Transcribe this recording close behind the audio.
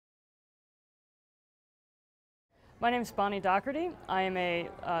My name is Doherty. I am a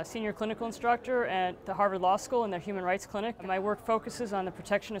senior clinical instructor at the Harvard Law School in their Human Rights Clinic. My work focuses on the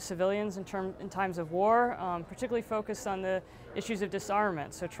protection of civilians in times of war, particularly focused on the issues of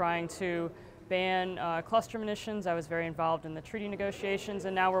disarmament, so trying to ban cluster munitions. I was very involved in the treaty negotiations,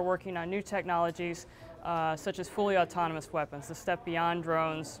 and now we're working on new technologies such as fully autonomous weapons, the step beyond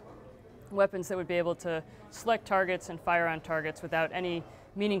drones, weapons that would be able to select targets and fire on targets without any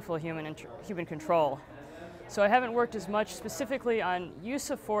meaningful human control. So I haven't worked as much specifically on use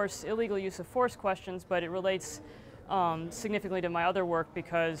of force, illegal use of force questions, but it relates significantly to my other work,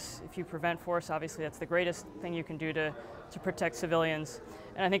 because if you prevent force, obviously that's the greatest thing you can do to protect civilians.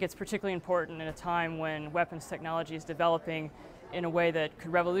 And I think it's particularly important in a time when weapons technology is developing in a way that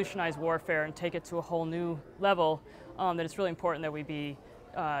could revolutionize warfare and take it to a whole new level, that it's really important that we be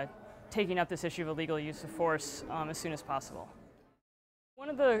taking up this issue of illegal use of force as soon as possible. One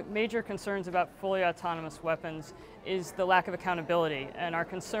of the major concerns about fully autonomous weapons is the lack of accountability, and our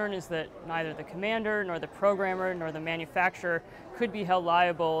concern is that neither the commander, nor the programmer, nor the manufacturer could be held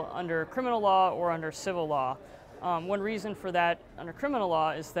liable under criminal law or under civil law. One reason for that under criminal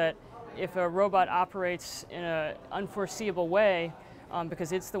law is that if a robot operates in an unforeseeable way,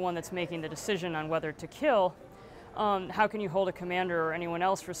 because it's the one that's making the decision on whether to kill, how can you hold a commander or anyone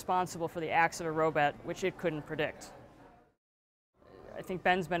else responsible for the acts of a robot which it couldn't predict? I think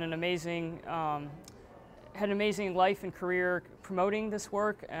Ben's been had an amazing life and career promoting this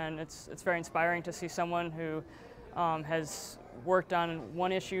work, and it's very inspiring to see someone who has worked on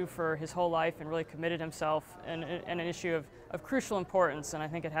one issue for his whole life and really committed himself and an issue of crucial importance, and I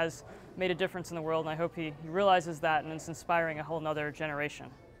think it has made a difference in the world, and I hope he realizes that, and it's inspiring a whole nother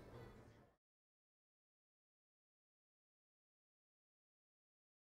generation.